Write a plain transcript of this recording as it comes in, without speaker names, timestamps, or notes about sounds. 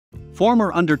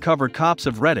Former undercover cops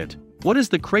of Reddit, what is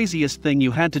the craziest thing you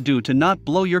had to do to not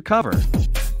blow your cover?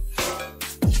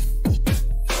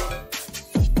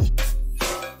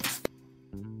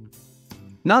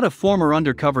 Not a former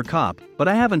undercover cop, but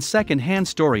I have a second-hand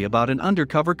story about an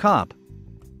undercover cop.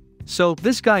 So,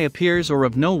 this guy appears out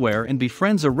of nowhere and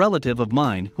befriends a relative of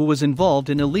mine who was involved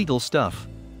in illegal stuff.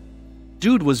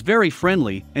 Dude was very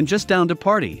friendly and just down to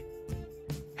party.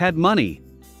 Had money.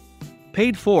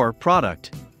 Paid for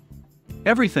product.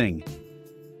 Everything.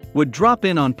 Would drop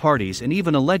in on parties and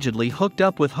even allegedly hooked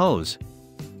up with hoes.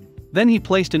 Then he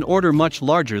placed an order much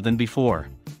larger than before.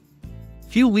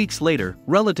 Few weeks later,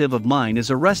 relative of mine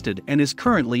is arrested and is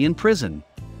currently in prison.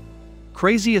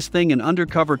 Craziest thing an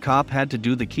undercover cop had to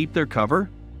do to keep their cover?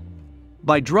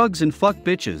 Buy drugs and fuck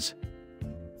bitches.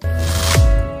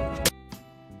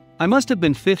 I must have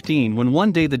been 15 when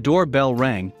one day the doorbell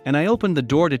rang and I opened the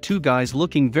door to two guys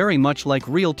looking very much like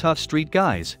real tough street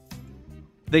guys.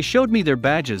 They showed me their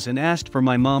badges and asked for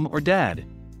my mom or dad.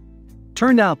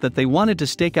 Turned out that they wanted to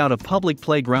stake out a public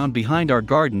playground behind our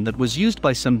garden that was used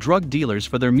by some drug dealers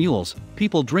for their mules,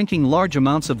 people drinking large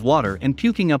amounts of water and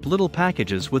puking up little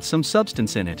packages with some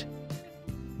substance in it.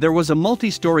 There was a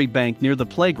multi-story bank near the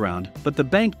playground, but the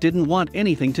bank didn't want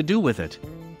anything to do with it.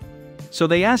 So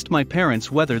they asked my parents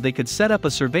whether they could set up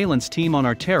a surveillance team on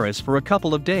our terrace for a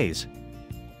couple of days.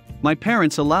 My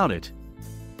parents allowed it.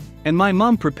 And my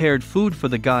mom prepared food for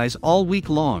the guys all week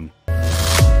long.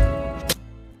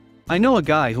 I know a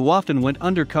guy who often went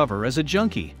undercover as a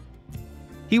junkie.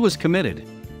 He was committed.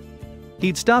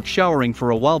 He'd stop showering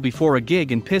for a while before a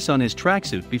gig and piss on his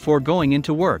tracksuit before going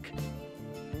into work.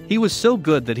 He was so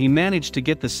good that he managed to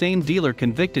get the same dealer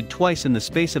convicted twice in the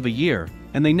space of a year,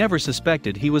 and they never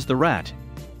suspected he was the rat.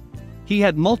 He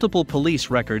had multiple police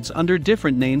records under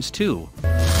different names too.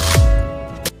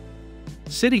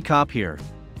 City cop here.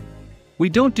 We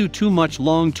don't do too much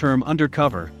long-term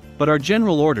undercover, but our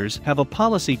general orders have a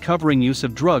policy covering use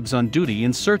of drugs on duty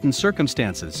in certain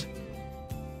circumstances.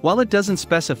 While it doesn't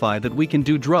specify that we can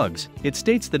do drugs, it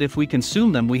states that if we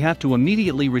consume them we have to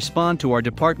immediately respond to our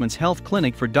department's health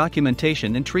clinic for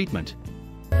documentation and treatment.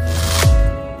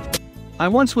 I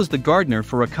once was the gardener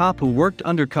for a cop who worked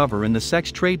undercover in the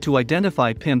sex trade to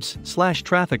identify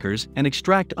pimps/traffickers and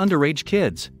extract underage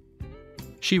kids.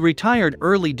 She retired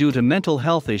early due to mental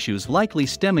health issues likely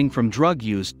stemming from drug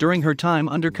use during her time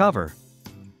undercover.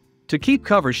 To keep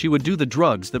cover she would do the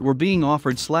drugs that were being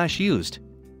offered/used.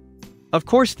 Of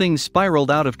course things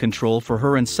spiraled out of control for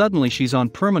her and suddenly she's on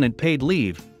permanent paid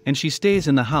leave, and she stays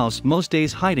in the house most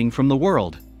days hiding from the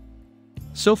world.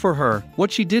 So for her,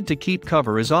 what she did to keep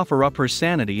cover is offer up her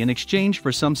sanity in exchange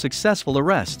for some successful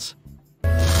arrests.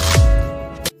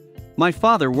 My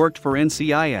father worked for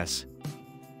NCIS.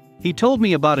 He told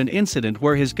me about an incident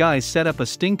where his guys set up a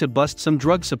sting to bust some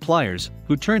drug suppliers,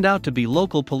 who turned out to be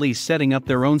local police setting up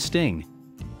their own sting.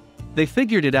 They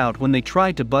figured it out when they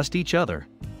tried to bust each other.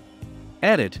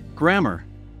 Edit, grammar.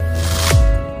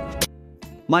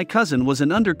 My cousin was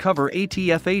an undercover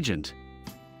ATF agent.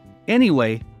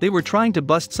 Anyway, they were trying to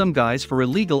bust some guys for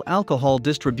illegal alcohol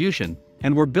distribution,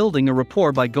 and were building a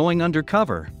rapport by going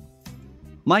undercover.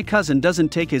 My cousin doesn't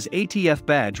take his ATF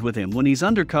badge with him when he's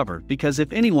undercover because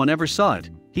if anyone ever saw it,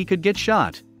 he could get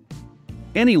shot.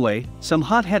 Anyway, some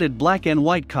hot-headed black and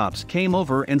white cops came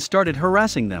over and started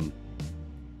harassing them.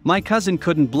 My cousin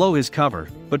couldn't blow his cover,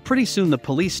 but pretty soon the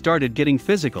police started getting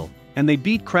physical, and they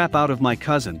beat crap out of my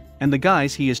cousin and the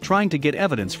guys he is trying to get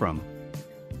evidence from.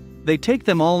 They take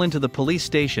them all into the police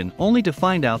station only to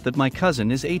find out that my cousin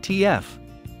is ATF.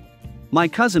 My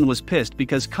cousin was pissed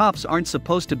because cops aren't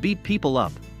supposed to beat people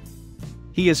up.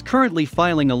 He is currently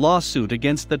filing a lawsuit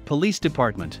against that police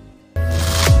department.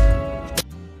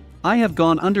 I have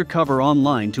gone undercover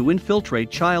online to infiltrate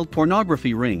child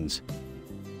pornography rings.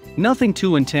 Nothing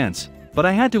too intense, but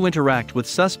I had to interact with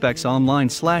suspects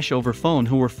online/over phone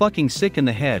who were fucking sick in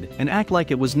the head and act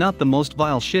like it was not the most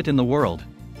vile shit in the world.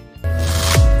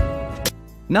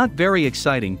 Not very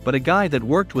exciting, but a guy that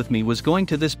worked with me was going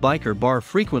to this biker bar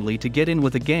frequently to get in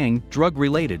with a gang,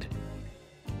 drug-related.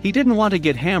 He didn't want to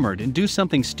get hammered and do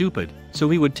something stupid, so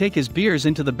he would take his beers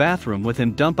into the bathroom with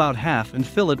him, dump out half and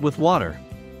fill it with water.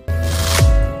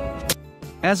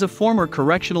 As a former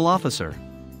correctional officer,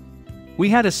 we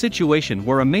had a situation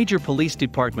where a major police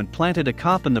department planted a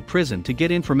cop in the prison to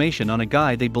get information on a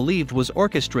guy they believed was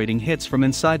orchestrating hits from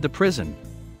inside the prison.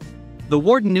 The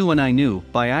warden knew and I knew,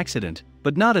 by accident,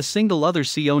 but not a single other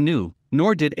CO knew,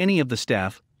 nor did any of the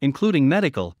staff, including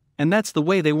medical, and that's the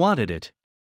way they wanted it.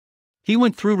 He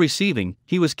went through receiving,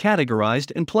 he was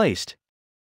categorized and placed.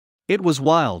 It was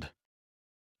wild.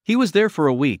 He was there for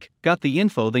a week, got the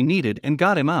info they needed and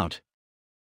got him out.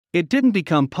 It didn't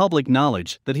become public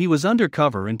knowledge that he was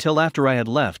undercover until after I had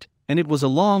left, and it was a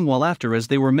long while after as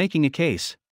they were making a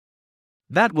case.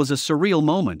 That was a surreal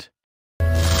moment.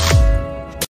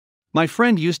 My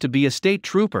friend used to be a state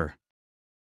trooper.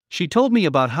 She told me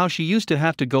about how she used to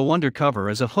have to go undercover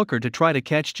as a hooker to try to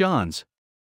catch Johns.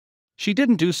 She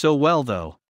didn't do so well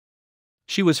though.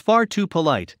 She was far too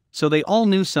polite, so they all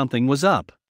knew something was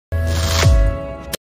up.